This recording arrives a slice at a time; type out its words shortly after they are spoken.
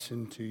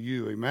blessing to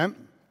you. Amen?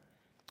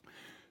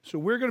 So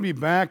we're going to be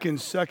back in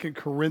 2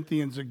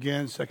 Corinthians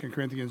again, 2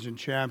 Corinthians in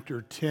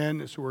chapter 10.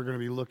 That's what we're going to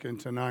be looking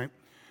tonight.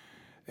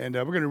 And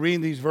we're going to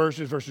read these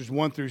verses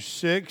 1 through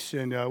 6,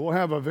 and we'll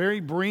have a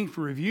very brief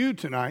review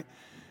tonight.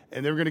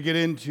 And then we're going to get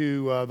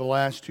into the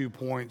last 2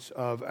 points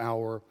of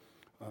our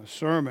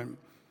sermon.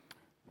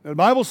 Now, the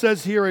Bible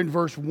says here in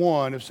verse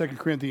 1 of 2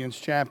 Corinthians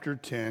chapter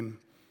 10,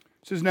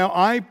 it says, "Now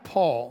I,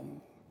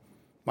 Paul,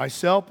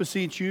 myself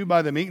beseech you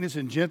by the meekness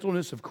and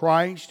gentleness of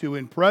Christ, who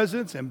in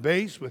presence am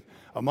base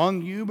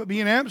among you, but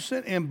being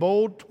absent am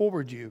bold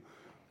toward you.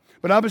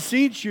 But I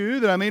beseech you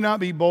that I may not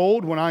be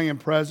bold when I am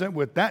present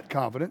with that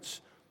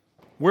confidence,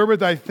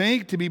 wherewith I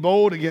think to be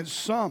bold against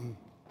some,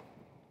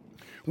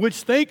 which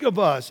think of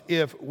us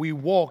if we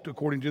walked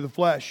according to the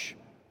flesh.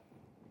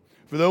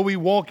 For though we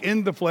walk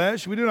in the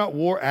flesh, we do not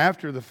war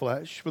after the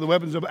flesh. For the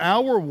weapons of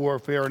our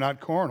warfare are not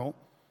carnal,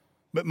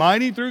 but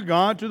mighty through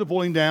God to the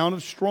pulling down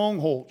of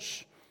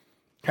strongholds,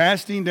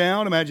 casting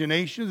down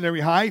imaginations and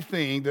every high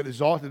thing that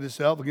exalted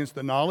itself against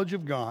the knowledge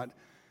of God,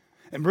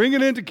 and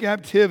bringing into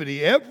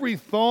captivity every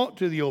thought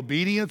to the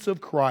obedience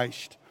of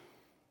Christ,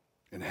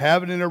 and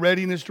having in a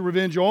readiness to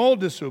revenge all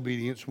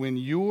disobedience when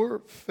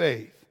your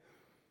faith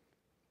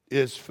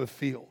is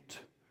fulfilled."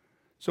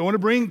 So I want to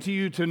bring to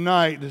you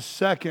tonight the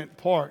second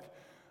part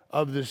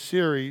of this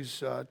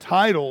series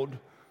titled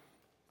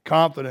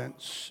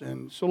Confidence.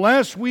 And so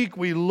last week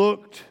we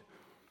looked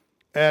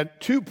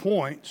at 2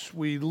 points.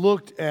 We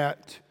looked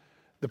at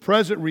the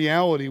present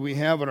reality we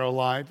have in our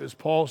life, as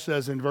Paul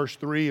says in verse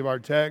 3 of our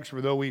text, "For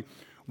though we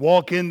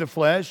walk in the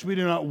flesh, we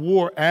do not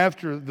war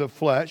after the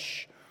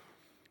flesh."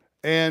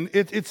 And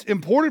it's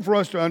important for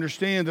us to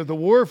understand that the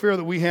warfare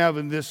that we have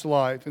in this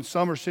life, and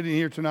some are sitting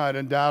here tonight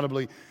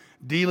undoubtedly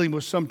dealing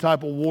with some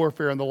type of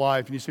warfare in the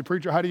life. And you say,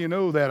 "Preacher, how do you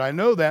know that?" I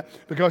know that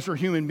because we're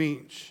human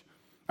beings.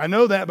 I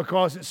know that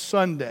because it's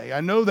Sunday.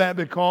 I know that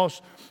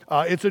because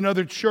it's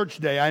another church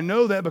day. I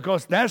know that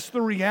because that's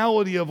the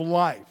reality of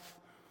life.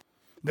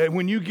 That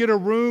when you get a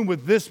room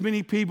with this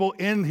many people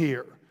in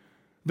here,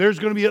 there's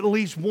going to be at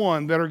least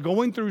one that are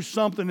going through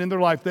something in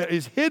their life that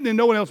is hidden and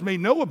no one else may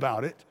know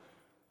about it,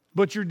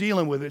 but you're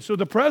dealing with it. So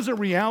the present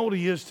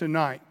reality is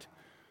tonight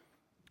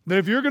that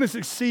if you're going to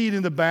succeed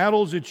in the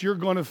battles that you're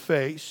going to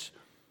face,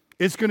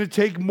 it's going to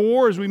take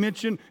more, as we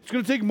mentioned, it's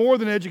going to take more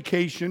than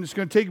education, it's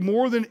going to take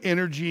more than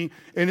energy,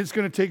 and it's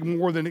going to take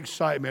more than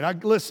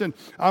excitement. Listen,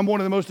 I'm one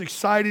of the most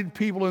excited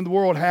people in the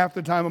world half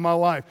the time of my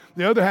life.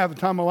 The other half of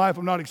the time of my life,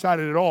 I'm not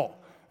excited at all.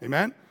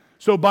 Amen?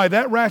 So by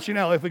that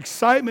rationale, if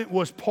excitement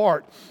was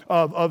part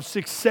of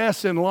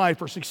success in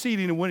life or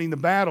succeeding in winning the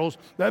battles,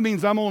 that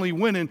means I'm only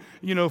winning,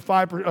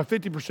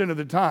 50% of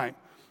the time.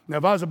 Now,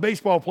 if I was a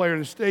baseball player in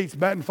the States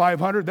batting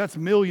 .500, that's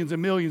millions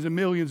and millions and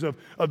millions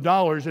of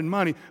dollars in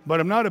money. But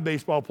I'm not a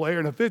baseball player,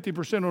 and a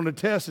 50% on a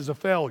test is a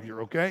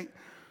failure, okay?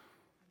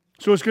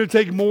 So it's going to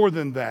take more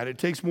than that. It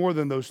takes more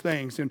than those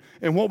things.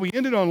 And what we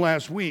ended on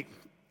last week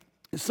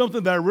is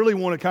something that I really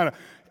want to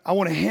I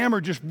want to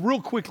hammer just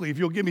real quickly. If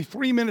you'll give me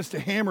 3 minutes to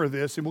hammer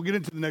this, and we'll get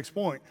into the next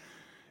point,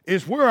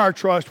 is where our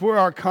trust, where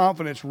our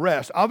confidence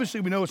rests. Obviously,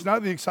 we know it's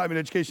not the excitement,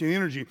 education, and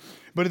energy,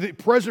 but the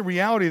present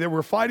reality that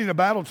we're fighting a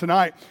battle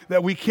tonight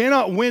that we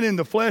cannot win in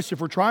the flesh if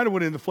we're trying to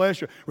win in the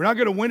flesh. We're not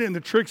going to win it in the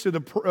tricks of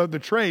the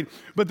trade,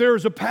 but there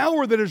is a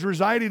power that is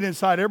residing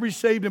inside every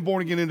saved and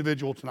born-again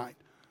individual tonight.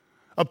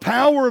 A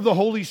power of the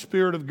Holy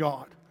Spirit of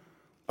God.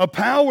 A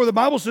power, the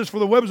Bible says, for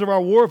the weapons of our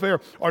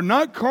warfare are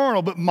not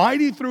carnal, but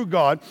mighty through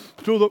God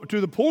to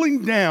the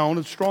pulling down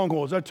of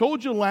strongholds. I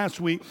told you last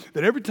week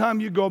that every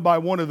time you go by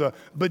one of the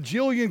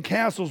bajillion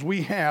castles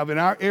we have in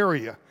our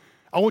area,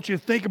 I want you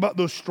to think about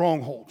those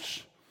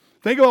strongholds.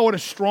 Think about what a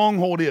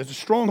stronghold is. A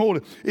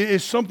stronghold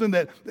is something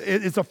that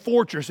it's a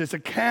fortress, it's a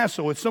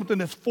castle, it's something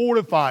that's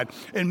fortified.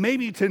 And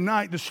maybe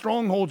tonight the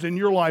strongholds in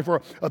your life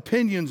are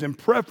opinions and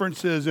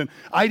preferences and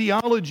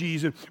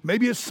ideologies. And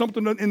maybe it's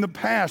something in the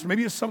past.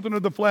 Maybe it's something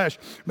of the flesh.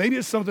 Maybe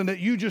it's something that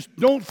you just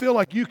don't feel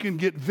like you can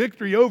get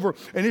victory over.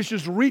 And it's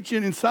just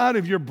reaching inside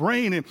of your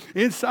brain and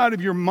inside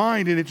of your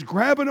mind. And it's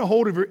grabbing a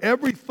hold of your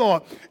every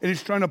thought. And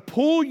it's trying to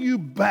pull you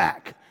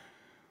back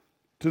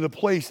to the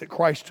place that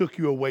Christ took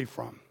you away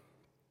from.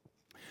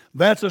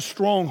 That's a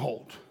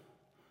stronghold.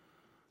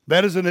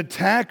 That is an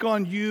attack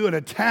on you, an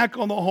attack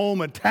on the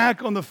home,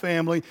 attack on the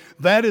family.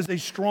 That is a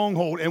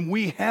stronghold, and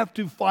we have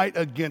to fight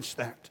against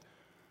that.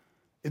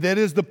 That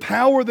is the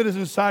power that is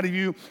inside of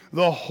you,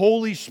 the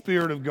Holy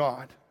Spirit of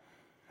God.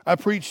 I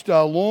preached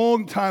a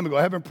long time ago.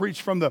 I haven't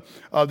preached from the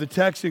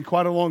text in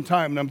quite a long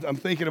time, and I'm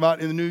thinking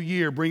about in the new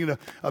year bringing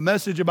a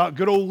message about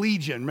good old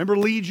Legion. Remember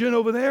Legion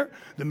over there?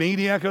 The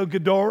maniac of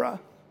Gadara?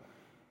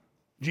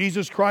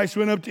 Jesus Christ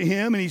went up to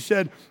him and he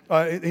said,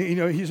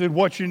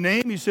 "What's your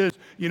name?" He says,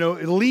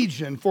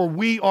 "Legion, for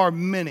we are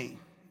many."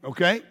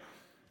 Okay?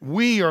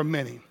 We are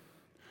many.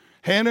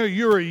 Hannah,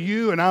 you're a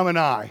you and I'm an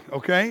I.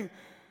 Okay?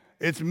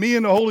 It's me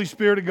and the Holy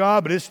Spirit of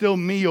God, but it's still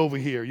me over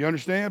here. You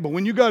understand? But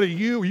when you got a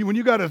you, when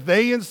you got a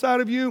they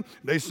inside of you,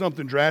 there's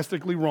something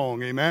drastically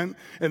wrong. Amen?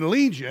 And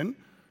Legion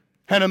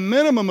had a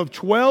minimum of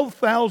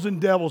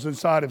 12,000 devils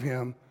inside of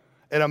him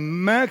and a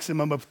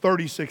maximum of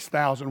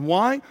 36,000.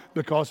 Why?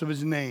 Because of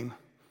his name.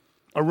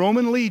 A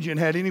Roman legion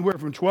had anywhere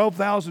from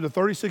 12,000 to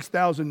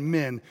 36,000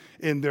 men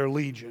in their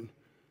legion.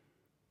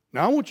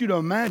 Now, I want you to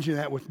imagine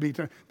that with me.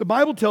 The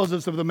Bible tells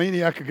us of the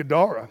maniac of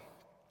Gadara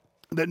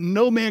that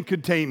no man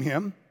could tame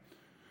him.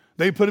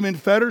 They put him in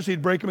fetters,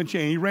 he'd break him in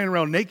chains. He ran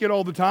around naked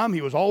all the time.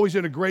 He was always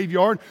in a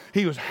graveyard.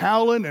 He was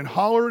howling and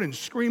hollering and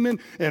screaming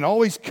and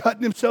always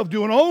cutting himself,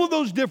 doing all of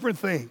those different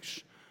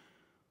things.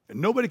 And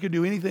nobody could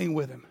do anything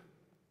with him.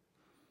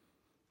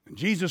 And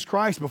Jesus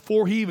Christ,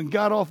 before he even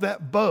got off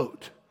that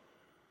boat,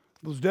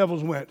 those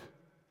devils went,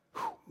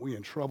 we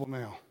in trouble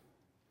now.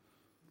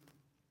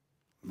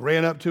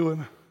 Ran up to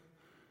him.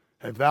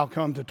 Have thou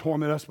come to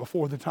torment us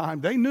before the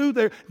time? They know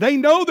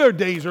their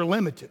days are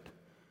limited.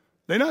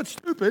 They're not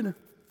stupid.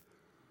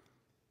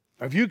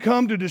 Have you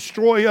come to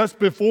destroy us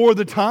before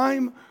the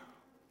time?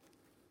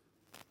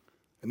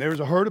 And there was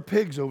a herd of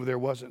pigs over there,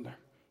 wasn't there?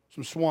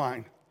 Some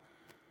swine.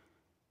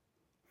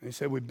 And he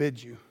said, we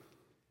bid you.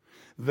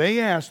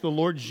 They asked the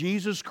Lord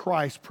Jesus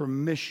Christ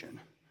permission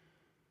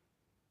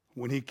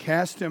when he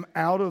cast him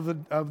out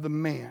of the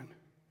man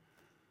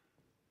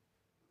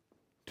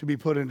to be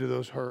put into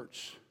those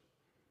herds.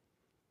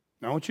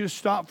 Now, I want you to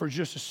stop for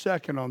just a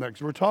second on that,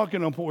 because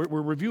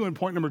we're reviewing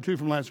point number 2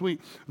 from last week,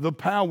 the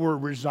power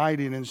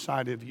residing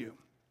inside of you.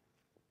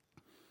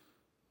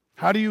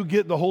 How do you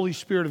get the Holy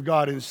Spirit of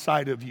God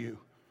inside of you?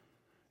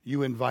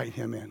 You invite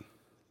him in.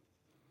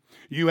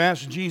 You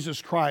ask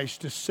Jesus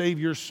Christ to save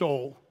your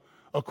soul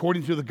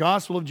according to the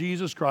gospel of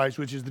Jesus Christ,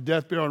 which is the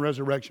death, burial, and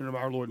resurrection of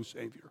our Lord and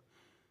Savior.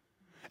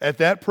 At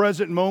that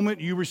present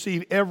moment, you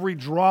receive every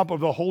drop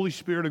of the Holy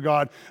Spirit of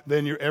God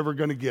than you're ever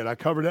going to get. I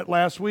covered that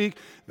last week.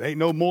 There ain't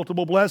no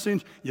multiple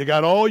blessings. You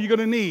got all you're going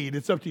to need.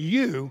 It's up to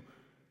you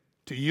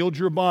to yield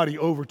your body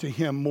over to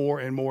him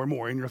more and more and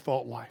more in your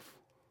thought life.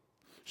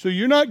 So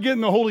you're not getting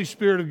the Holy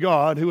Spirit of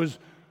God, who is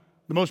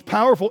the most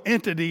powerful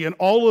entity in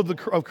all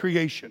of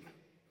creation,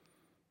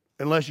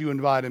 unless you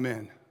invite him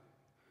in.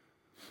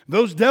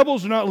 Those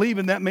devils are not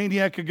leaving that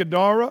maniac of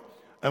Gadara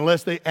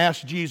unless they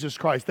ask Jesus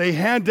Christ. They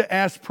had to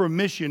ask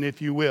permission,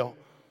 if you will,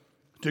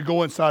 to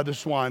go inside the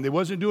swine. They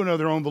wasn't doing it of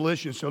their own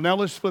volition. So now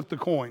let's flip the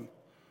coin.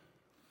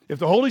 If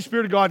the Holy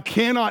Spirit of God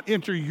cannot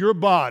enter your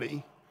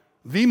body,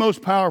 the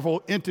most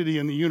powerful entity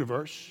in the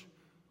universe,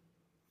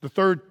 the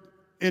third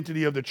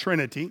entity of the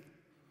Trinity,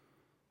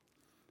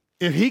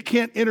 if he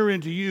can't enter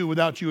into you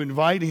without you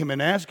inviting him and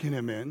asking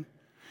him in,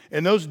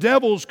 and those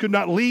devils could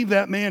not leave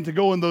that man to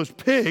go in those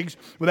pigs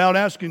without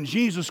asking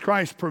Jesus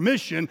Christ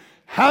permission,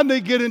 how did they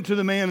get into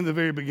the man in the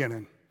very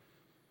beginning?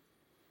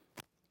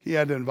 He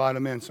had to invite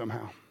him in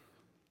somehow.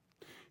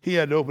 He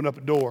had to open up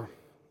a door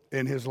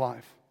in his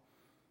life.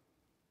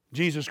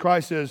 Jesus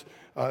Christ says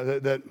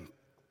that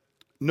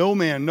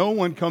no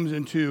one comes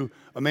into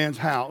a man's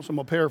house, I'm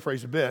going to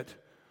paraphrase a bit,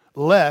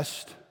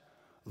 lest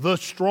the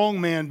strong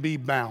man be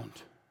bound.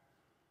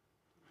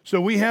 So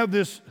we have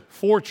this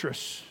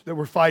fortress that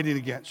we're fighting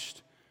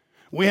against.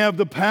 We have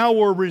the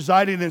power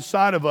residing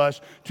inside of us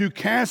to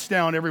cast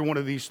down every one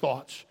of these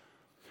thoughts,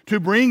 to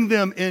bring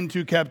them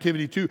into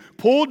captivity, to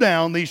pull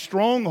down these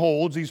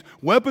strongholds, these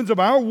weapons of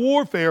our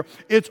warfare.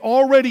 It's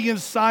already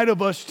inside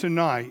of us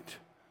tonight.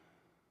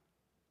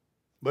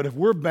 But if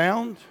we're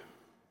bound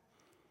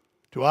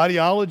to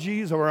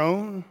ideologies of our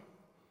own,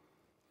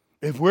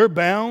 if we're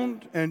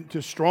bound and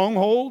to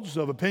strongholds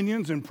of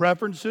opinions and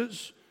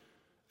preferences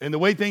and the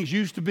way things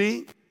used to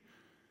be,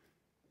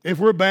 if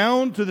we're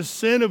bound to the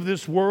sin of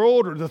this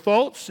world or the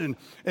thoughts and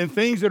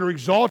things that are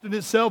exalting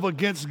itself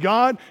against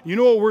God, you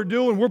know what we're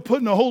doing? We're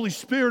putting the Holy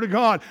Spirit of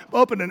God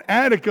up in an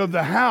attic of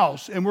the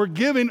house, and we're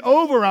giving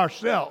over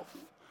ourselves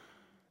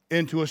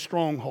into a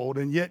stronghold.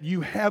 And yet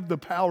you have the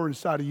power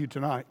inside of you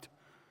tonight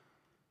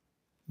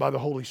by the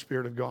Holy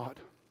Spirit of God.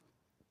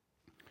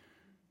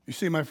 You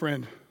see, my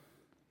friend,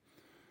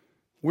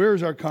 where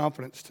is our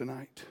confidence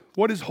tonight?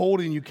 What is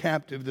holding you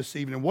captive this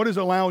evening? What is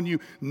allowing you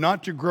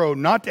not to grow,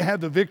 not to have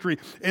the victory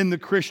in the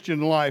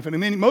Christian life? And I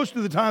mean, most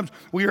of the times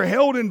we are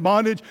held in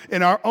bondage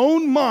in our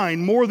own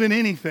mind more than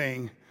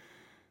anything.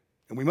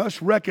 And we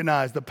must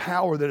recognize the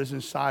power that is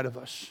inside of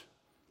us.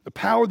 The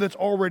power that's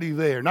already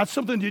there. Not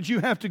something that you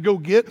have to go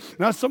get.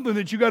 Not something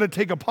that you got to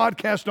take a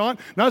podcast on.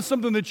 Not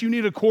something that you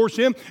need a course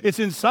in. It's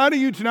inside of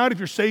you tonight if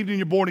you're saved and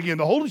you're born again.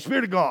 The Holy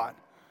Spirit of God.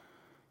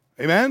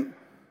 Amen?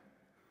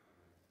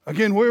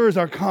 Again, where is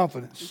our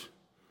confidence?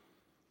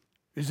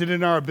 Is it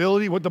in our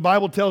ability? What the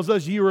Bible tells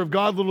us, ye are of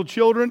God, little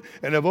children,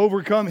 and have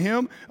overcome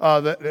him,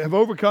 and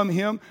overcome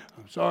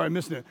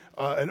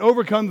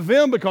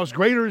them, because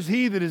greater is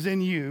he that is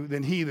in you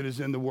than he that is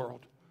in the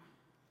world.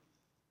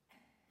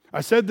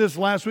 I said this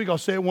last week, I'll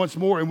say it once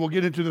more, and we'll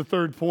get into the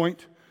third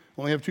point.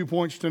 We only have 2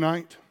 points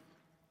tonight.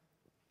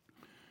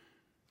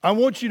 I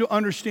want you to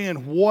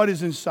understand what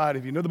is inside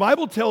of you. Now, the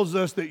Bible tells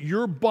us that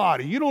your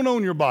body, you don't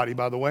own your body,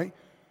 by the way.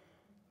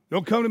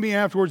 Don't come to me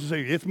afterwards and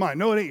say, it's mine.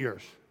 No, it ain't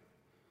yours.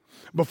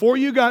 Before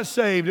you got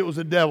saved, it was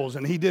the devil's,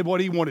 and he did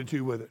what he wanted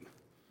to with it.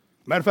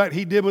 Matter of fact,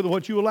 he did with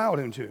what you allowed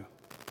him to.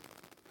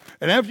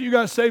 And after you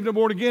got saved and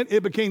born again,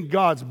 it became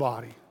God's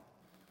body.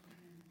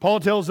 Paul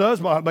tells us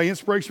by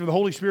inspiration of the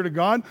Holy Spirit of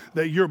God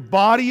that your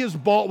body is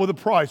bought with a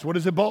price. What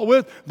is it bought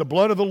with? The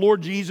blood of the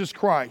Lord Jesus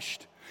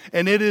Christ.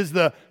 And it is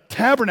the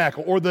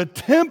tabernacle or the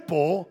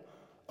temple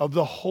of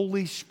the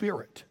Holy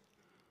Spirit.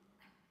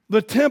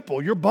 The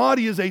temple. Your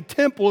body is a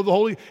temple of the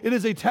Holy. It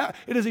is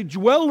a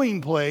dwelling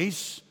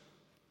place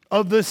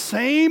of the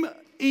same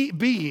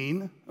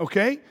being,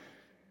 okay,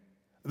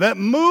 that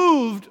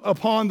moved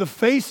upon the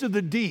face of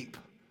the deep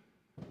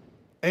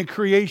and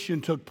creation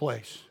took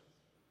place.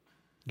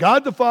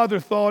 God the Father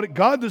thought it,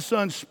 God the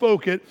Son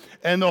spoke it,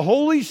 and the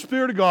Holy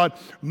Spirit of God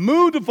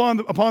moved upon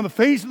the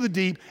face of the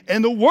deep,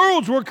 and the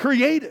worlds were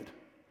created,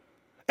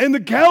 and the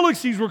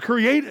galaxies were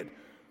created,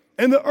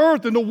 and the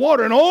earth and the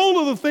water, and all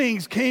of the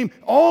things came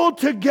all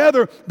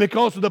together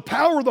because of the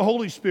power of the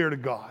Holy Spirit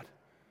of God.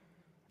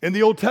 In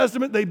the Old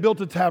Testament, they built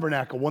a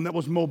tabernacle, one that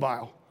was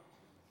mobile.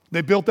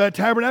 They built that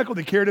tabernacle,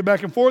 they carried it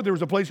back and forth. There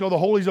was a place called the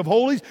Holies of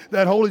Holies.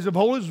 That Holies of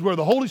Holies is where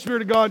the Holy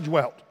Spirit of God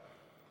dwelt.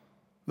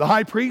 The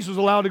high priest was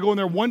allowed to go in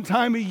there one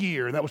time a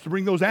year, and that was to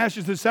bring those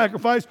ashes to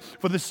sacrifice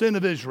for the sin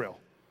of Israel.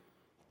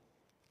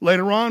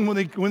 Later on,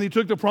 when they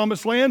took the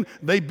promised land,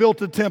 they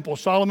built a temple.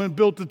 Solomon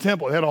built the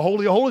temple. It had a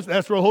Holy of Holies.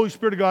 That's where the Holy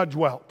Spirit of God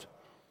dwelt.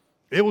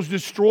 It was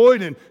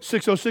destroyed in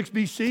 606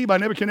 BC by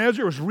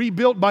Nebuchadnezzar. It was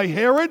rebuilt by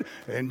Herod,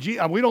 and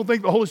we don't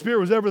think the Holy Spirit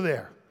was ever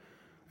there.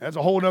 That's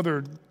a whole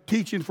other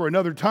teaching for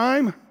another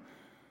time.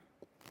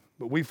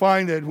 But we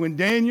find that when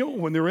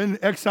they're in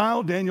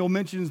exile, Daniel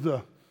mentions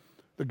the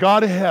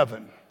God of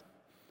heaven.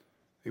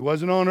 He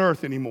wasn't on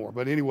earth anymore.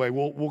 But anyway,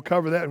 we'll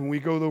cover that when we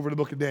go over the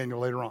book of Daniel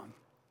later on.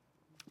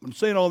 I'm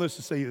saying all this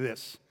to say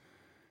this.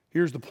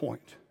 Here's the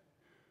point.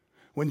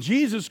 When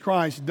Jesus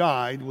Christ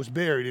died, was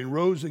buried, and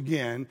rose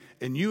again,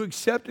 and you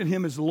accepted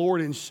him as Lord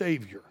and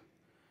Savior,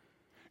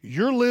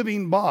 your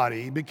living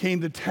body became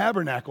the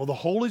tabernacle, the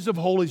holies of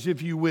holies,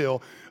 if you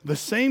will. The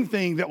same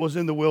thing that was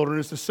in the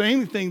wilderness, the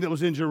same thing that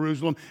was in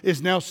Jerusalem,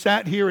 is now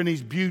sat here in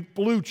these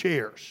blue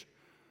chairs.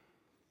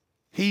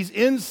 He's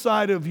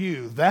inside of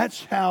you.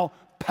 That's how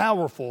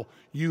powerful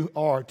you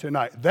are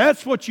tonight.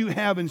 That's what you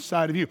have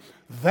inside of you.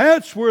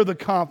 That's where the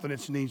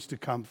confidence needs to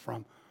come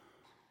from.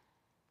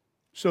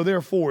 So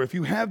therefore, if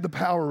you have the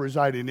power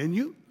residing in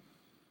you,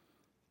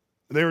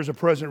 there is a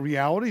present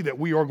reality that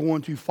we are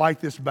going to fight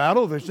this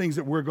battle. There's things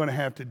that we're going to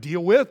have to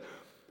deal with.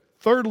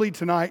 Thirdly,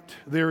 tonight,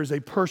 there is a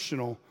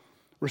personal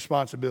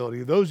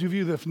responsibility. Those of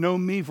you that have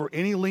known me for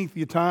any length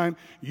of time,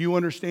 you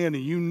understand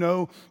and you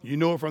know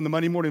it from the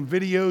Monday morning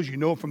videos, you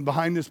know it from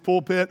behind this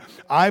pulpit.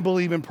 I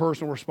believe in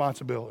personal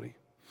responsibility.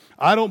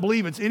 I don't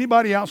believe it's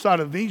anybody outside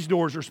of these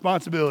doors'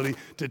 responsibility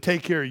to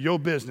take care of your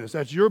business.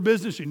 That's your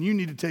business and you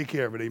need to take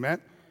care of it, amen?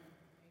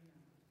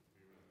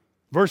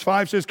 Verse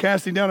 5 says,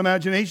 casting down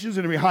imaginations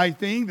and every high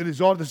thing that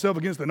exalteth itself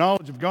against the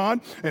knowledge of God,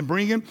 and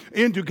bringing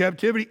into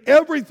captivity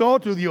every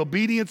thought to the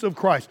obedience of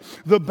Christ.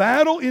 The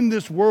battle in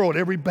this world,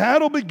 every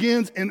battle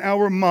begins in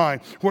our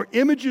mind, where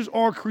images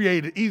are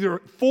created, either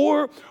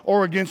for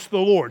or against the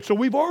Lord. So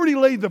we've already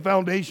laid the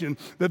foundation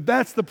that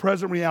that's the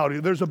present reality.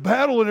 There's a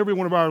battle in every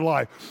one of our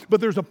life, but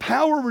there's a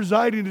power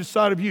residing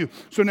inside of you.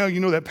 So now you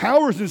know that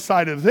power is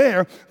inside of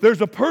there.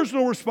 There's a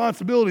personal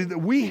responsibility that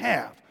we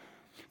have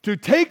to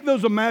take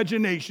those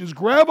imaginations,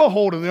 grab a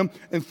hold of them,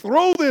 and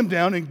throw them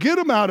down and get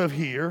them out of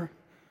here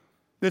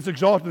that's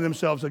exalting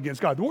themselves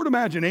against God. The word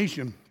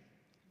imagination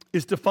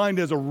is defined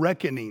as a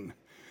reckoning,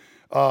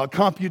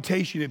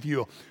 computation, if you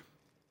will.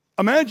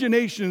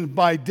 Imagination,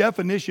 by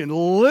definition,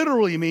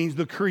 literally means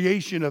the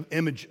creation of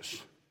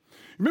images.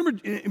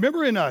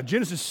 Remember in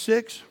Genesis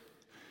 6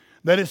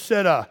 that it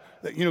said that,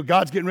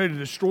 God's getting ready to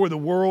destroy the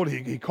world.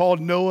 He called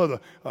Noah,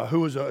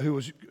 who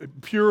was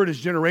pure in his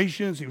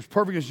generations. He was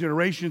perfect in his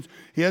generations.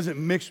 He hasn't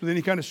mixed with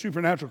any kind of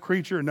supernatural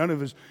creature. None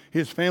of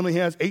his family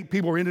has. 8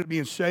 people ended up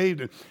being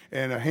saved,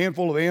 and a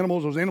handful of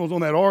animals. Those animals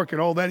on that ark and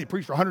all that. He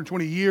preached for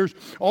 120 years.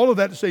 All of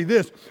that to say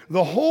this: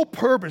 the whole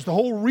purpose, the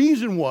whole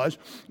reason was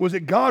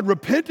that God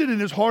repented in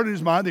his heart and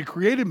his mind. They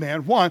created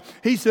man. Why?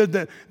 He said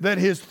that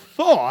his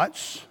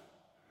thoughts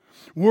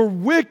were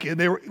wicked.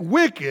 They were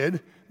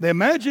wicked. The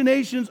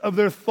imaginations of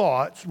their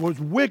thoughts was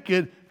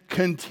wicked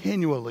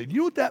continually. Do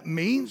you know what that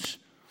means?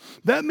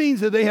 That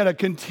means that they had a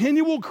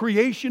continual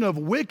creation of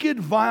wicked,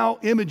 vile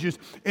images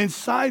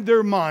inside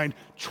their mind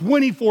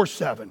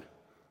 24/7.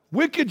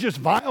 Wicked, just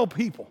vile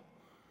people.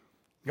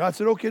 God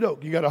said, okay,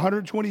 you got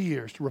 120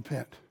 years to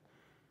repent.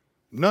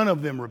 None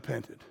of them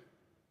repented.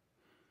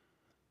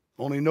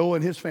 Only Noah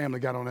and his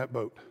family got on that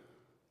boat.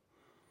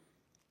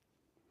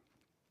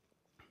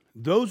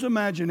 Those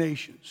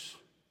imaginations,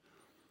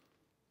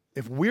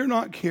 if we're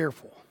not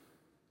careful,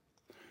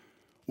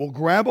 will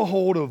grab a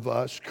hold of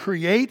us,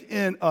 create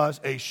in us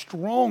a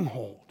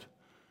stronghold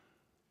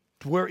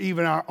to where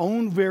even our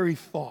own very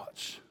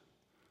thoughts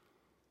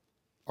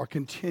are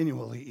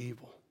continually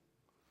evil,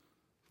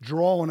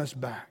 drawing us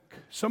back.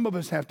 Some of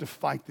us have to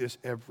fight this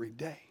every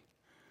day.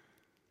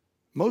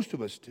 Most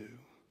of us do.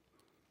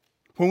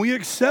 When we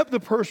accept the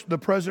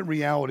present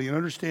reality and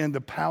understand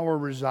the power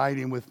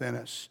residing within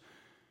us,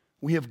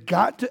 we have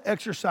got to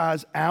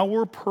exercise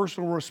our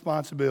personal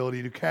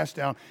responsibility to cast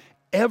down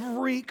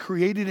every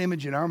created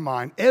image in our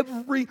mind,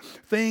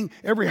 everything,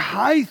 every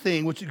high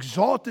thing which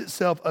exalts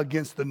itself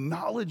against the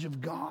knowledge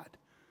of God.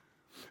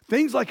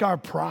 Things like our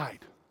pride.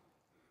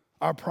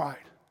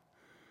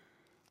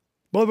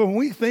 Beloved, when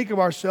we think of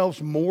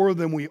ourselves more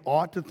than we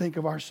ought to think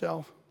of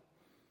ourselves,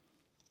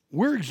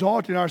 we're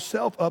exalting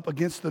ourselves up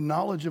against the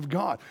knowledge of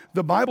God.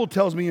 The Bible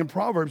tells me in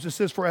Proverbs, it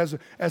says, for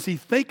as he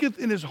thinketh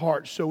in his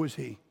heart, so is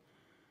he.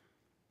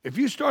 If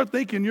you start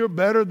thinking you're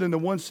better than the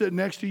one sitting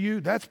next to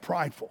you, that's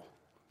prideful.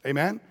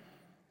 Amen?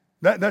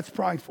 That's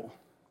prideful.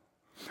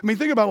 I mean,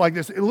 think about it like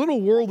this.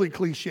 Little worldly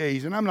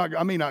cliches, and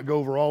I may not go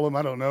over all of them,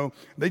 I don't know.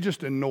 They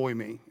just annoy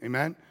me.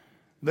 Amen?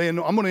 I'm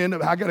going to end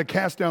up, I got to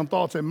cast down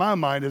thoughts in my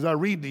mind as I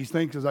read these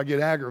things because I get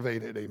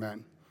aggravated.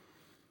 Amen?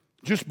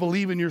 Just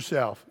believe in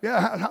yourself.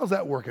 Yeah, how's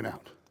that working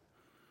out?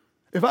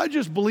 If I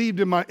just believed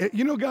in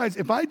guys,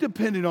 if I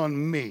depended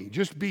on me,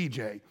 just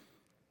BJ,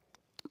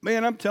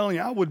 man, I'm telling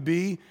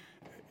you,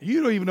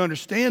 you don't even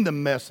understand the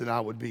mess that I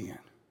would be in.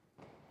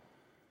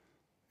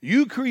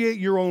 You create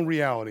your own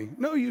reality.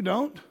 No, you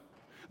don't.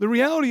 The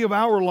reality of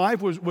our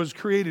life was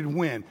created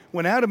when?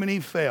 When Adam and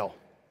Eve fell.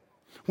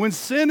 When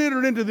sin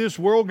entered into this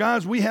world,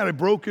 guys, we had a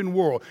broken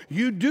world.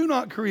 You do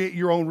not create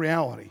your own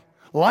reality.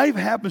 Life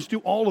happens to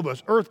all of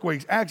us.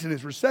 Earthquakes,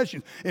 accidents,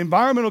 recessions,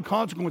 environmental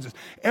consequences.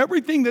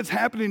 Everything that's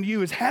happening to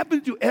you has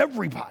happened to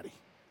everybody.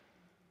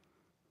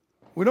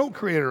 We don't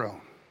create our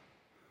own.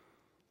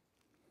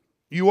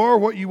 You are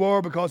what you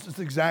are because it's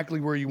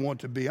exactly where you want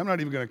to be. I'm not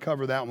even going to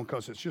cover that one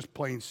because it's just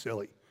plain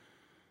silly.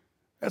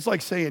 That's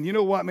like saying, you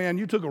know what, man,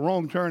 you took a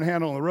wrong turn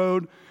handle on the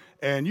road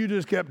and you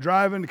just kept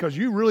driving because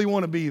you really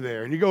want to be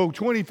there. And you go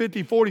 20,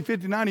 50, 40,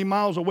 50, 90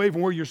 miles away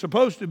from where you're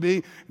supposed to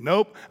be.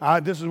 Nope,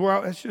 this is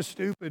where that's just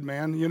stupid,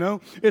 man, you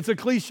know. It's a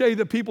cliche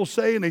that people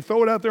say and they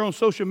throw it out there on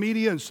social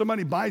media and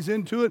somebody buys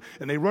into it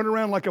and they run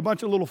around like a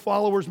bunch of little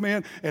followers,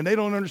 man, and they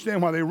don't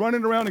understand why they're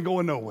running around and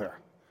going nowhere.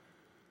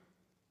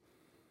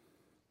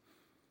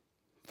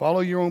 Follow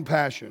your own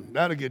passion.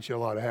 That'll get you a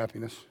lot of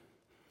happiness.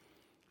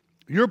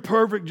 You're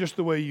perfect just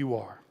the way you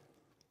are.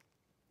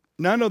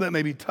 Now, I know that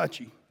may be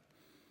touchy,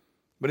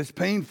 but it's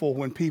painful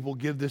when people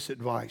give this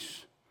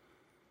advice.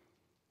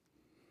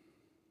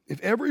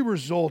 If every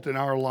result in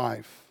our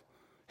life,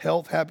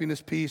 health,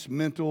 happiness, peace,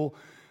 mental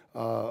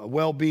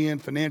well-being,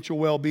 financial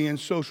well-being,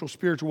 social,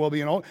 spiritual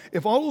well-being,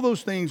 if all of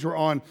those things are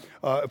on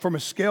from a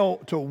scale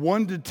to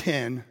 1 to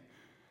 10,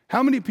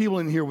 how many people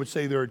in here would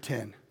say they're a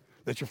 10?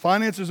 That your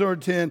finances are a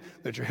 10,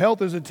 that your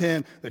health is a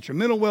 10, that your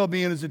mental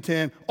well-being is a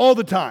 10, all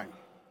the time.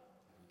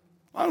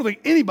 I don't think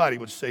anybody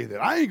would say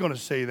that. I ain't going to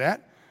say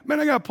that. Man,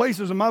 I got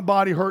places in my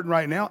body hurting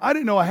right now I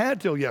didn't know I had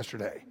till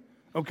yesterday,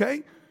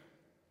 okay?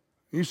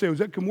 You say, was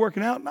that from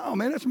working out? No,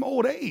 man, that's from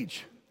old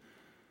age.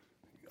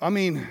 I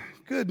mean,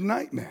 good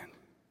night, man.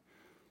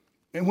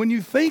 And when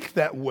you think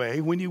that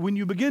way, when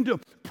you begin to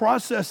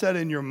process that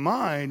in your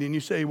mind and you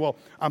say, well,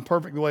 I'm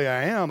perfect the way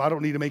I am, I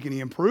don't need to make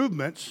any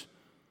improvements,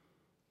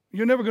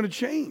 you're never going to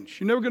change.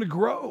 You're never going to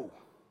grow.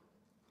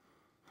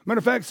 Matter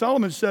of fact,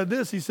 Solomon said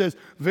this. He says,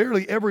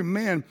 verily every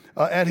man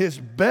at his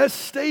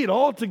best state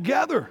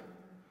altogether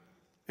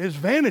is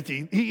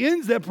vanity. He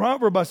ends that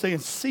proverb by saying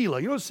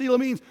Selah. You know what Selah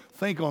means?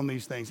 Think on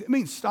these things. It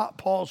means stop,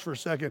 pause for a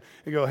second,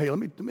 and go, hey,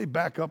 let me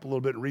back up a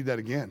little bit and read that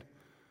again.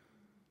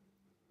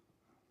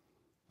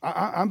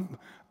 I'm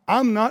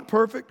not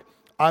perfect.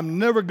 I'm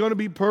never going to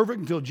be perfect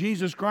until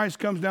Jesus Christ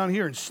comes down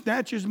here and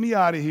snatches me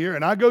out of here,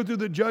 and I go through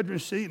the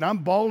judgment seat, and I'm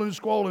bawling and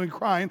squalling and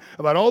crying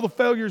about all the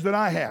failures that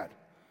I had.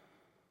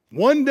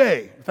 One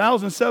day,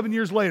 1,007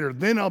 years later,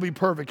 then I'll be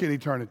perfect in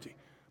eternity.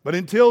 But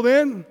until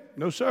then,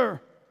 no,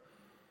 sir.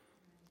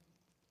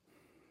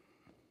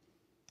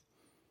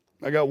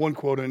 I got one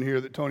quote in here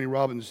that Tony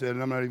Robbins said,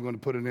 and I'm not even going to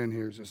put it in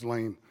here. It's just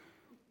lame.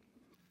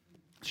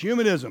 It's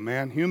humanism,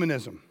 man,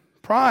 humanism.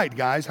 Pride,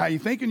 guys, how you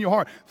think in your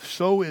heart,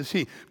 so is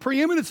he.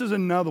 Preeminence is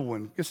another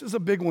one. This is a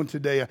big one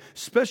today,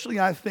 especially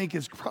I think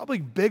it's probably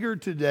bigger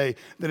today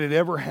than it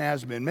ever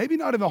has been. Maybe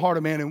not in the heart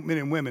of men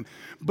and women,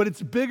 but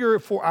it's bigger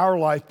for our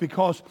life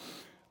because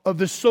of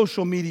this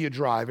social media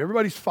drive.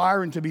 Everybody's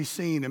firing to be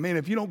seen. And man,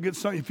 if you don't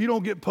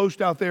get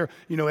post out there,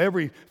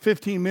 every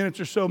 15 minutes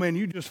or so, man,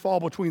 you just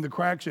fall between the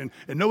cracks and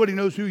nobody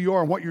knows who you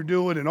are and what you're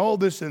doing and all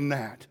this and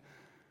that.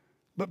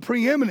 But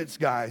preeminence,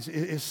 guys,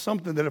 is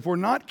something that if we're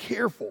not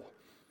careful,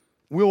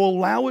 we'll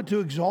allow it to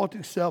exalt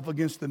itself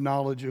against the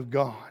knowledge of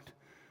God.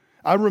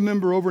 I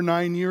remember over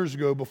 9 years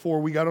ago,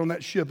 before we got on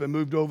that ship and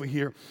moved over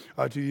here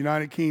to the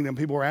United Kingdom,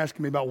 people were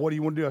asking me about, what do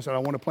you want to do? I said, I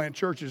want to plant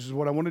churches. This is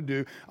what I want to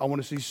do. I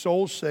want to see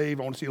souls saved.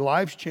 I want to see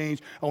lives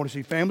changed. I want to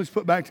see families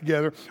put back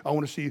together. I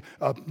want to see,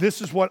 this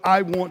is what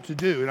I want to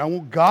do. And I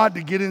want God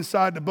to get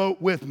inside the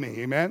boat with me.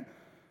 Amen?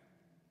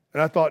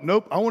 And I thought,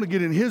 nope, I want to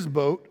get in his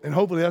boat, and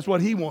hopefully that's what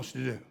he wants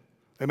to do.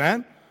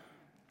 Amen?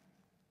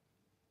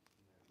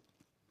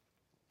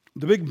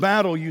 The big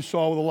battle you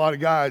saw with a lot of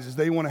guys is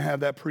they want to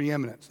have that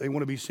preeminence. They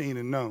want to be seen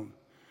and known.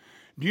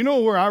 Do you know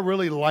where I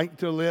really like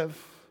to live?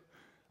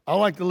 I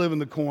like to live in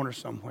the corner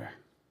somewhere.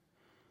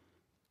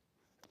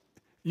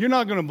 You're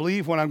not going to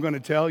believe what I'm going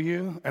to tell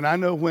you, and I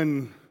know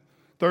when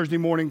Thursday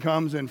morning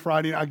comes and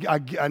Friday,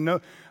 I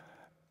know.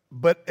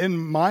 But in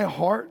my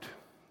heart,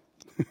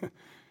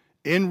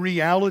 in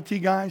reality,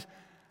 guys,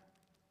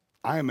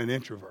 I am an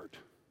introvert.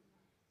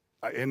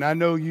 And I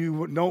know you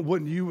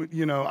wouldn't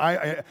you know,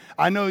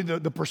 I know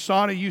the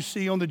persona you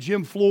see on the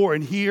gym floor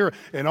and here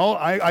and all,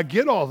 I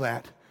get all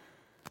that.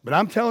 But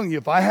I'm telling you,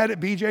 if I had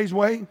it BJ's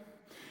way,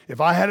 if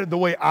I had it the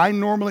way I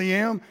normally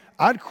am,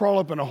 I'd crawl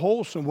up in a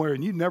hole somewhere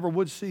and you never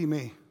would see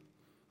me.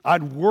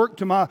 I'd work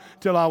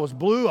till I was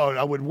blue.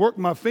 I would work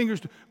my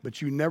fingers,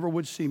 but you never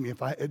would see me.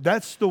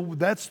 That's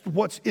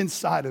what's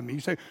inside of me. You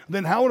say,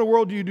 then how in the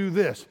world do you do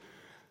this?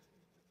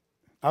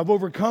 I've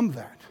overcome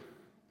that.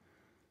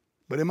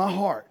 But in my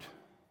heart,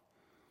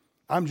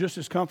 I'm just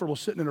as comfortable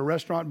sitting in a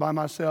restaurant by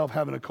myself,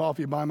 having a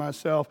coffee by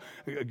myself,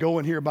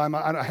 going here by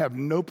I have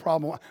no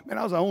problem. Man,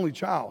 I was the only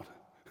child.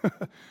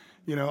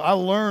 You know, I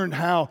learned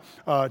how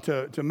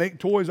to make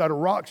toys out of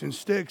rocks and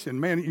sticks.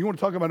 And man, you want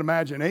to talk about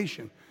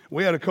imagination.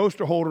 We had a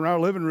coaster holder in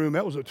our living room.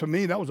 To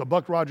me, that was a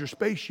Buck Rogers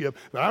spaceship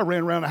that I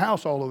ran around the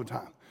house all the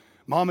time.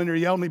 Mom in there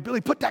yelling at me, Billy,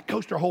 put that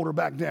coaster holder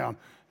back down.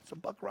 It's a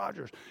Buck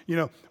Rogers.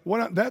 You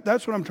know,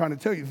 that's what I'm trying to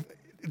tell you.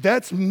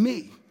 That's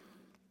me.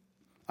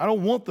 I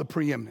don't want the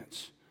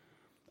preeminence.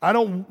 I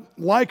don't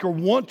like or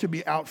want to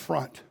be out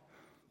front.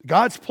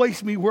 God's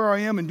placed me where I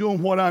am and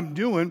doing what I'm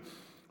doing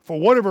for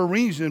whatever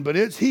reason, but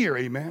it's here,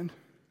 amen.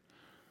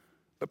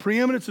 But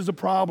preeminence is a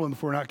problem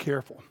if we're not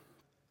careful.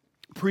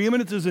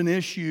 Preeminence is an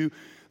issue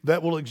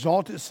that will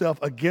exalt itself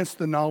against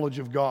the knowledge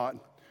of God.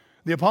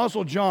 The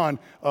Apostle John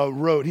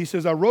wrote, he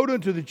says, I wrote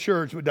unto the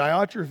church, but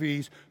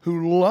Diotrephes,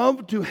 who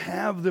loved to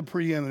have the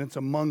preeminence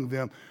among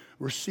them,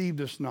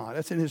 received us not.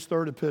 That's in his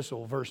third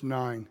epistle, verse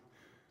 9.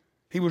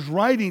 He was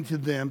writing to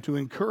them to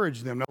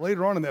encourage them. Now,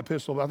 later on in that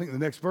epistle, I think the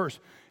next verse,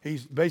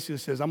 he basically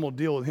says, I'm going to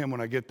deal with him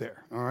when I get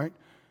there, all right?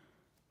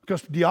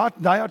 Because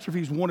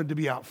Diotrephes wanted to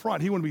be out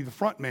front. He wanted to be the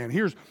front man.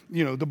 Here's,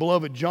 the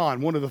beloved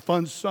John, one of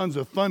the sons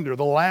of thunder,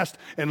 the last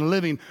and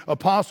living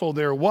apostle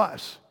there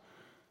was.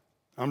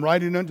 I'm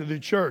writing unto the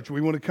church.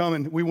 We want to come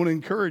and we want to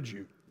encourage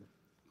you.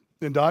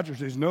 Then Diotrephes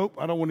says, nope,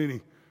 I don't want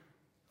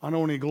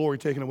any glory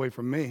taken away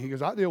from me. He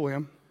goes, I'll deal with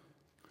him.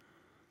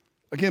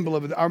 Again,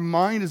 beloved, our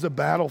mind is a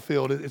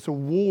battlefield. It's a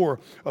war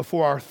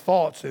for our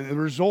thoughts, and it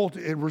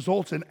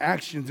results in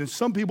actions. And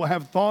some people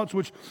have thoughts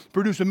which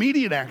produce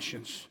immediate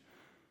actions,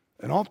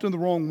 and often the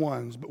wrong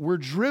ones. But we're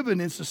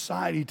driven in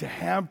society to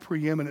have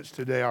preeminence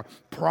today. Our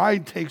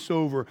pride takes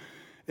over,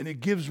 and it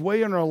gives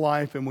way in our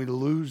life, and we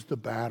lose the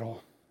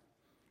battle.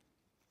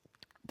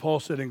 Paul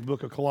said in the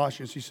book of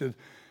Colossians, he said,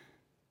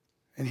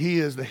 and he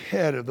is the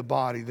head of the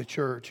body, the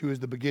church, who is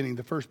the beginning,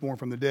 the firstborn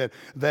from the dead,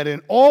 that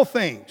in all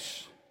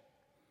things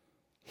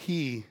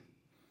he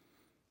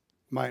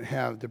might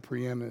have the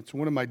preeminence.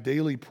 One of my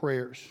daily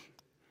prayers,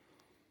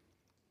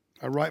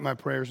 I write my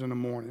prayers in the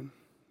morning,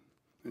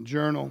 and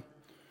journal,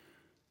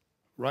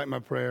 write my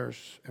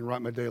prayers, and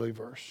write my daily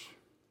verse.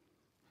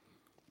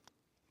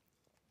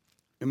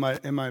 In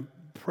my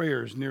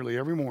prayers nearly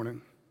every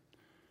morning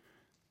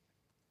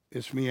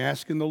is me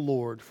asking the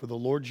Lord for the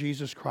Lord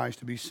Jesus Christ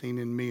to be seen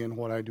in me and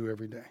what I do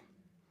every day.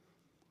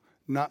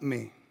 Not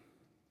me,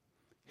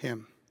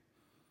 him.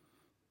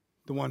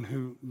 The one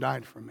who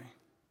died for me.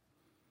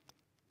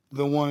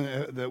 The one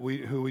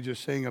who we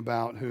just sang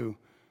about, who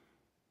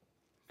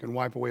can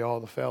wipe away all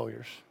the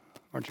failures.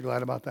 Aren't you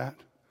glad about that?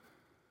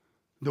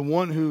 The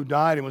one who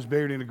died and was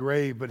buried in a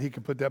grave, but he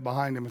could put that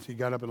behind him as he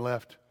got up and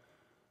left,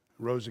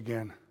 rose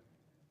again.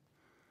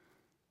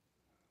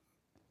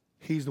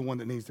 He's the one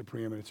that needs the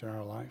preeminence in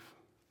our life.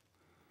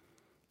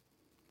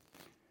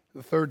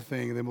 The third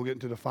thing, and then we'll get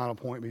into the final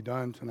point and be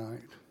done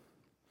tonight.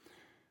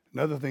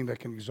 Another thing that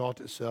can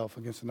exalt itself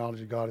against the knowledge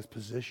of God is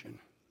position.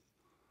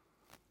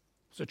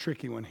 It's a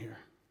tricky one here.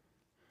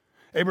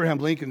 Abraham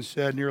Lincoln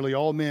said, nearly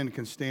all men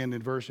can stand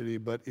adversity,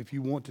 but if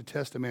you want to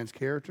test a man's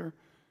character,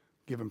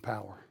 give him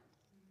power.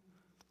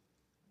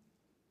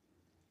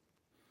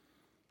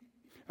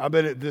 I've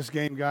been at this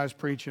game, guys,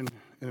 preaching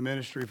in the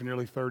ministry for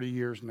nearly 30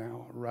 years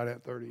now, right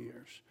at 30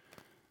 years.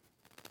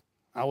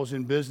 I was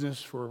in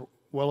business for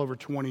well over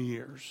 20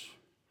 years.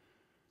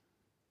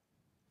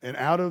 And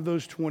out of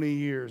those 20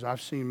 years, I've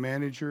seen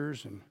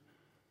managers and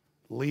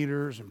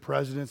leaders and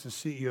presidents and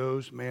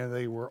CEOs, man,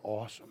 they were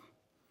awesome.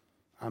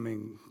 I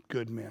mean,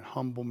 good men,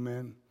 humble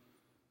men,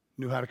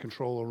 knew how to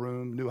control a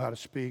room, knew how to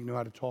speak, knew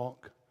how to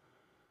talk.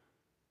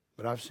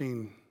 But I've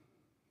seen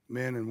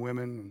men and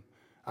women.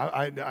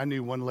 I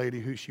knew one lady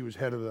who she was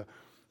head of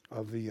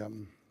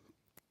the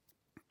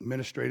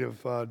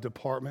administrative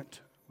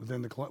department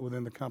within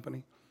the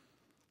company.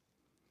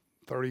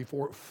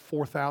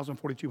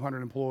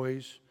 4,200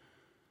 employees.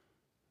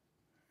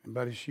 And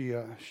buddy, she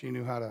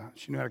knew how to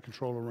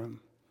control a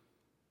room,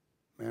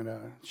 and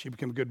she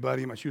became a good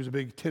buddy. She was a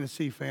big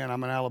Tennessee fan.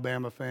 I'm an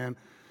Alabama fan.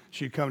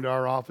 She'd come to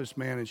our office,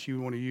 man, and she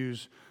would want to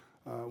use.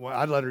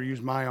 I'd let her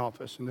use my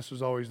office, and this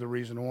was always the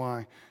reason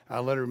why.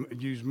 I let her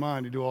use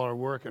mine to do all our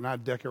work, and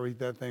I'd decorate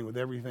that thing with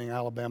everything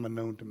Alabama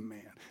known to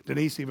man.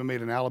 Denise even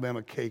made an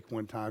Alabama cake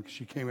one time because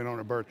she came in on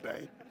her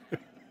birthday.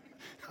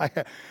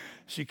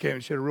 she came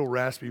and she had a real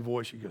raspy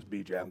voice. She goes,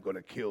 BJ, I'm going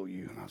to kill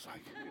you. And I was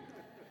like,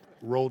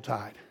 roll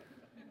tide.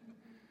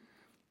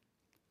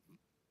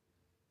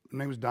 Her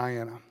name was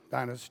Diana.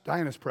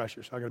 Diana's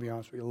precious. I got to be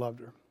honest with you. I loved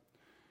her.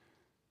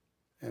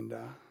 And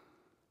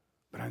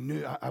but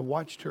I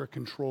watched her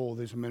control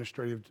this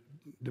administrative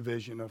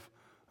division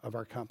of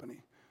our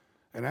company.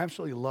 And I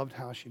absolutely loved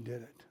how she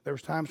did it. There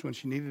was times when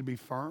she needed to be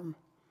firm.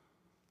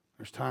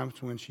 There's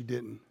times when she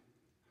didn't.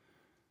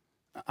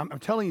 I'm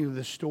telling you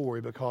this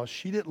story because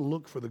she didn't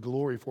look for the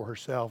glory for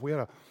herself.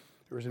 There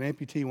was an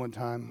amputee one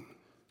time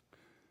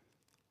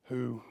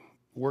who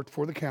worked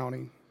for the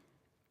county,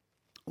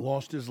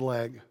 lost his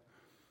leg,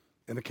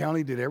 and the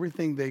county did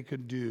everything they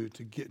could do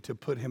to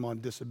put him on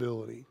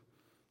disability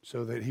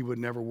so that he would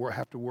never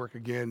have to work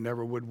again,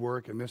 never would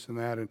work, and this and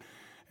that.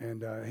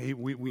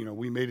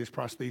 We made his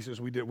prosthesis.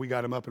 We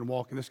got him up and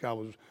walking. This guy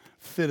was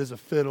fit as a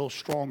fiddle,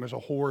 strong as a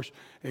horse.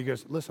 And he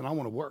goes, listen, I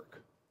want to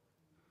work.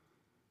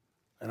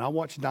 And I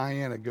watched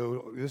Diana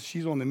go.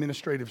 She's on the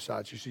administrative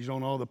side. She's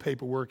on all the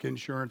paperwork,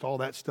 insurance, all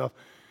that stuff.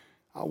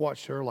 I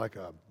watched her like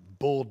a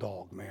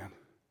bulldog, man.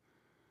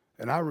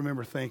 And I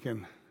remember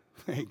thinking,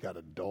 they ain't got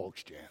a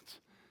dog's chance.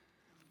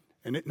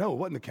 And it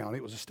wasn't the county.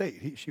 It was the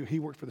state. He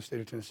worked for the state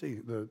of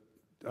Tennessee, the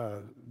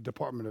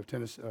Department of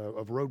Tennessee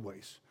of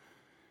Roadways.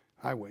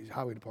 Highway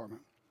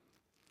Department.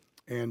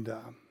 And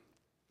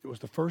it was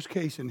the first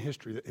case in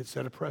history that it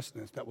set a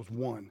precedence that was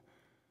won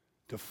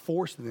to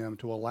force them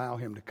to allow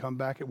him to come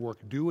back at work,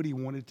 do what he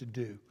wanted to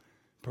do,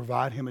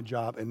 provide him a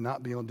job, and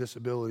not be on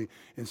disability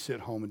and sit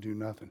home and do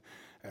nothing.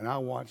 And I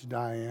watched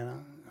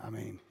Diana. I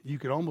mean, you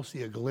could almost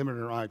see a glimmer in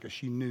her eye because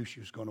she knew she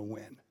was going to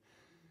win.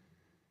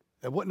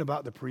 That wasn't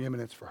about the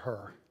preeminence for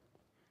her.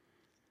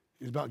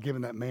 It was about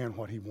giving that man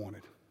what he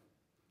wanted,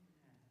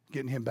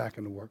 getting him back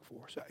in the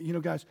workforce. You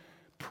know, guys,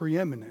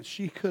 preeminence.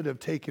 She could have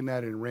taken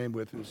that and ran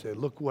with it and said,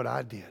 look what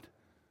I did.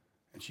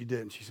 And she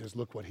didn't. She says,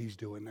 look what he's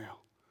doing now.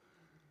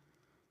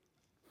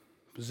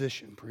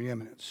 Position,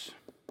 preeminence,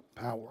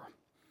 power.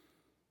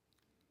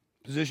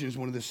 Position is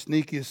one of the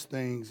sneakiest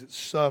things. It's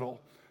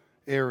subtle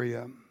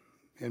area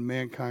in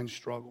mankind's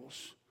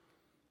struggles.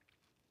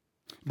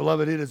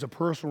 Beloved, it is a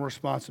personal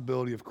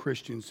responsibility of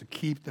Christians to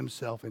keep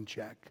themselves in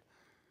check,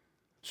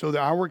 so that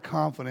our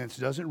confidence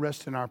doesn't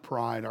rest in our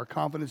pride. Our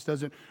confidence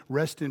doesn't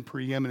rest in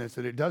preeminence,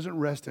 that it doesn't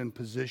rest in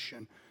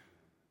position.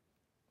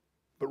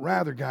 But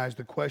rather, guys,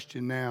 the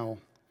question now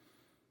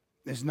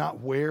is not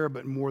where,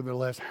 but more than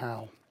less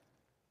how.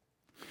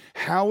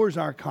 How is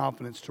our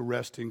confidence to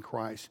rest in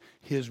Christ,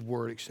 His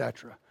Word,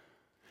 etc.?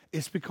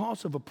 It's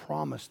because of a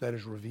promise that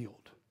is revealed.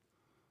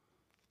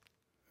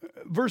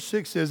 Verse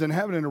 6 says, and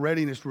having a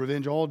readiness to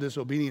revenge all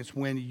disobedience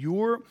when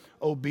your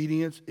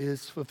obedience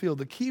is fulfilled.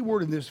 The key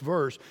word in this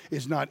verse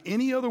is not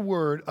any other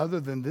word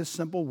other than this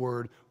simple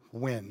word,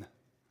 when.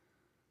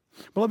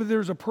 Beloved,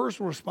 there's a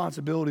personal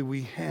responsibility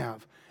we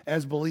have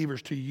as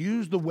believers to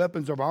use the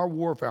weapons of our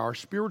warfare, our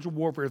spiritual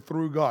warfare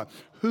through God,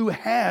 who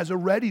has a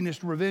readiness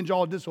to revenge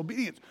all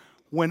disobedience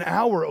when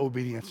our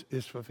obedience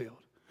is fulfilled.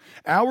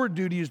 Our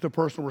duty is the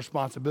personal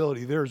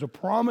responsibility. There is a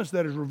promise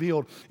that is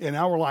revealed in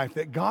our life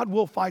that God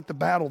will fight the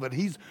battle, that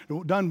He's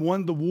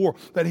won the war,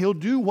 that He'll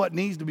do what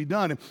needs to be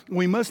done. And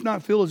we must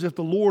not feel as if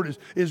the Lord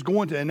is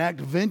going to enact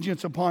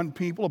vengeance upon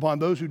people, upon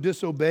those who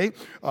disobey,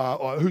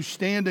 who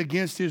stand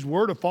against His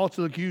word, or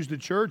falsely accuse the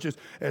church,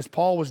 as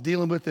Paul was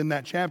dealing with in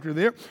that chapter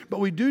there.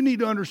 But we do need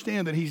to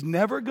understand that He's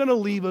never going to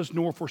leave us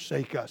nor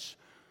forsake us.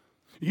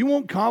 You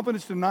want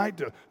confidence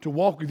tonight to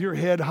walk with your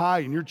head high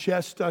and your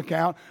chest stuck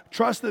out.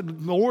 Trust that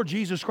the Lord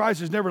Jesus Christ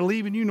is never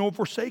leaving you nor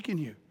forsaking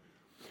you.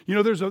 You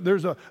know,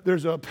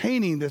 there's a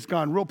painting that's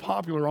gone real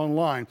popular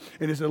online,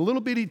 and it's a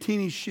little bitty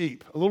teeny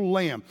sheep, a little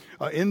lamb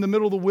in the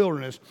middle of the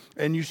wilderness,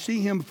 and you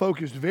see him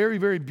focused very,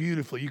 very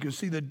beautifully. You can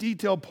see the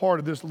detailed part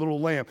of this little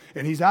lamb,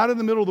 and he's out in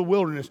the middle of the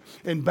wilderness,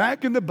 and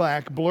back in the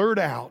back, blurred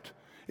out,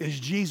 is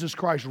Jesus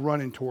Christ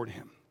running toward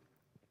him.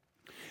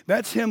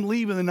 That's him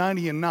leaving the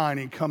 99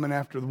 and coming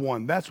after the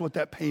one. That's what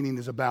that painting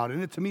is about.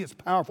 And to me, it's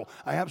powerful.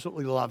 I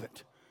absolutely love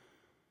it.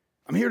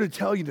 I'm here to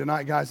tell you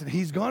tonight, guys, that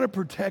He's going to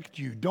protect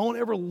you. Don't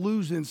ever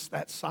lose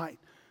that sight.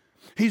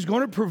 He's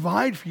going to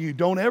provide for you.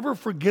 Don't ever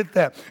forget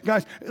that.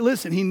 Guys,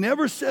 listen, He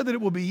never said that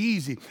it will be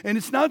easy. And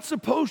it's not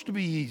supposed to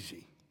be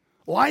easy.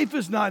 Life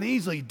is not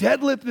easy.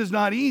 Deadlifting is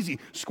not easy.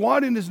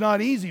 Squatting is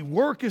not easy.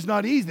 Work is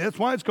not easy. That's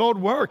why it's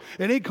called work.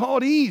 It ain't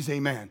called ease,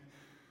 amen.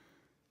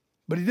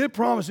 But He did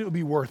promise it would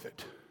be worth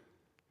it.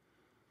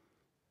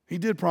 He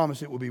did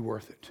promise it would be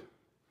worth it.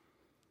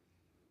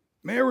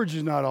 Marriage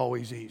is not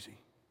always easy.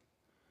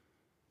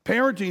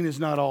 Parenting is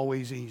not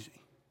always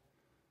easy.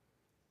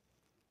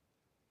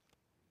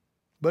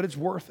 But it's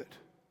worth it.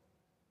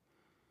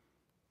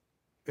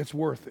 It's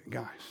worth it,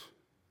 guys.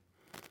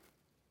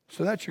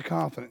 So that's your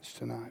confidence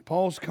tonight.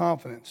 Paul's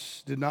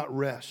confidence did not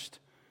rest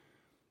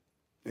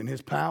in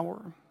his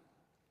power.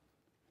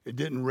 It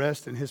didn't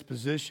rest in his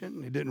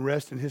position. It didn't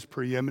rest in his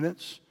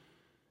preeminence.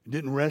 It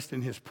didn't rest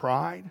in his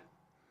pride.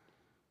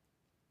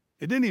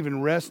 It didn't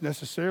even rest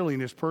necessarily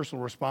in his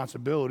personal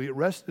responsibility. It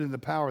rested in the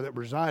power that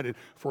resided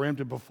for him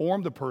to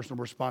perform the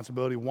personal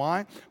responsibility.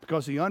 Why?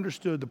 Because he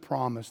understood the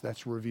promise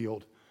that's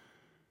revealed.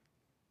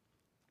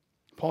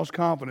 Paul's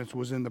confidence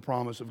was in the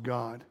promise of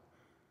God.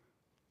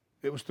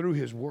 It was through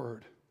his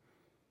word.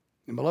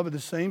 And beloved, the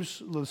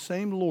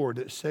same Lord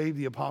that saved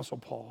the Apostle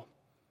Paul,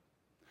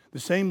 the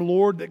same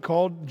Lord that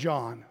called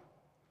John,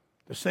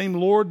 the same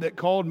Lord that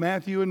called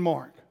Matthew and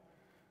Mark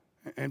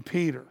and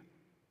Peter,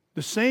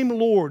 the same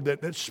Lord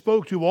that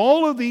spoke to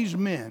all of these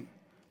men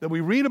that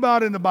we read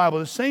about in the Bible,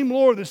 the same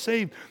Lord that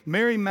saved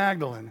Mary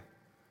Magdalene,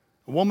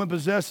 a woman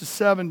possessed of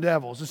 7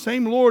 devils, the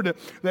same Lord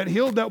that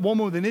healed that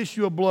woman with an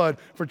issue of blood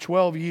for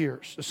 12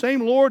 years, the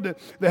same Lord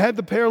that had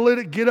the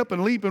paralytic get up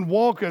and leap and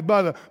walk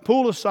by the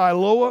pool of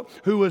Siloam,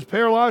 who was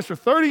paralyzed for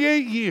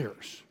 38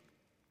 years,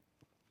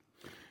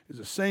 is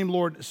the same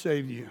Lord that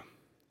saved you.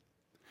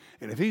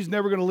 And if he's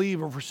never going to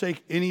leave or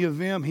forsake any of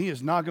them, he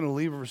is not going to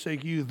leave or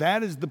forsake you.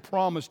 That is the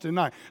promise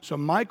tonight. So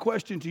my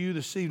question to you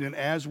this evening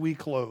as we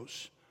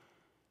close,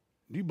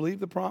 do you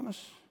believe the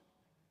promise?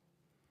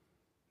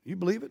 Do you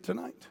believe it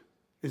tonight?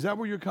 Is that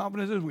where your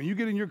confidence is? When you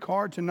get in your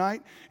car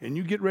tonight and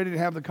you get ready to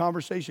have the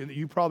conversation that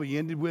you probably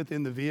ended with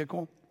in the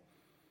vehicle,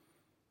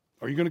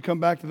 are you going to come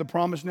back to the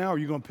promise now, or are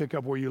you going to pick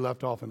up where you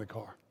left off in the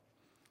car?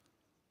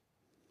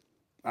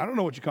 I don't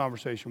know what your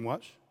conversation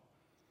was.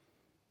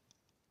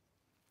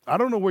 I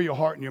don't know where your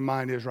heart and your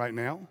mind is right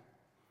now.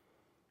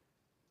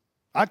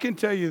 I can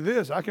tell you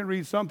this. I can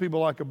read some people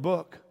like a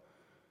book.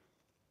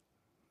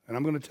 And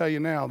I'm going to tell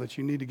you now that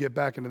you need to get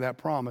back into that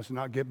promise and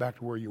not get back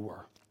to where you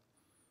were.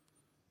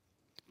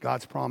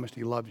 God's promised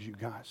he loves you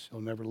guys.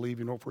 He'll never leave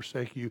you nor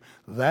forsake you.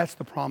 That's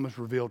the promise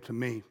revealed to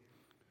me.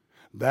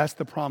 That's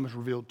the promise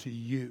revealed to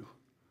you.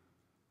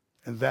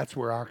 And that's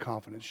where our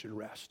confidence should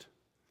rest.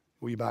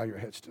 Will you bow your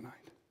heads tonight?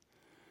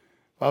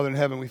 Father in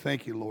heaven, we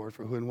thank you, Lord,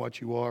 for who and what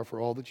you are,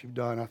 for all that you've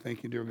done. I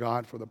thank you, dear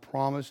God, for the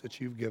promise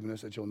that you've given us,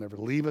 that you'll never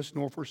leave us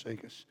nor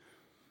forsake us.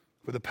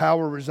 For the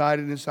power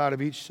residing inside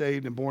of each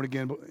saved and born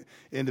again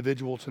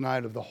individual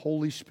tonight of the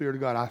Holy Spirit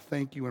of God. I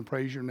thank you and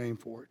praise your name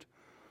for it.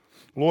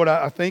 Lord,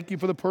 I thank you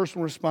for the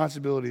personal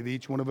responsibility that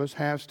each one of us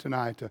has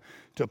tonight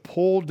to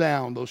pull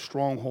down those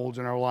strongholds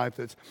in our life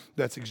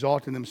that's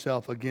exalting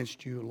themselves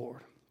against you,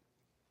 Lord.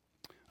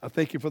 I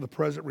thank you for the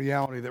present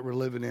reality that we're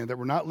living in, that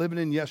we're not living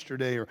in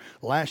yesterday or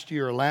last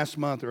year or last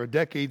month or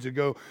decades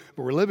ago,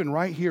 but we're living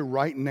right here,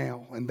 right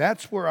now. And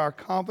that's where our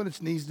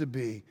confidence needs to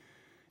be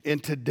in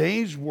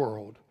today's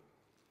world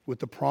with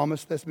the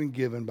promise that's been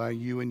given by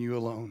you and you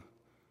alone.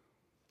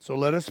 So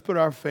let us put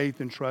our faith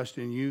and trust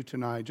in you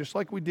tonight, just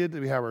like we did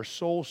that we have our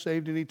soul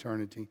saved in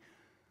eternity.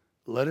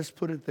 Let us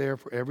put it there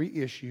for every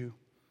issue,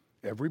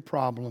 every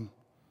problem,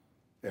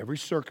 every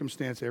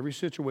circumstance, every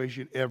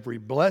situation, every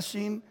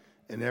blessing,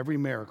 and every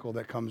miracle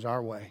that comes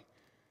our way.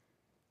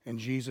 In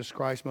Jesus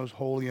Christ's most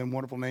holy and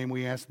wonderful name,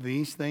 we ask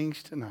these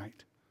things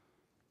tonight.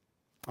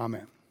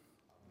 Amen.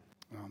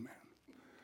 Amen.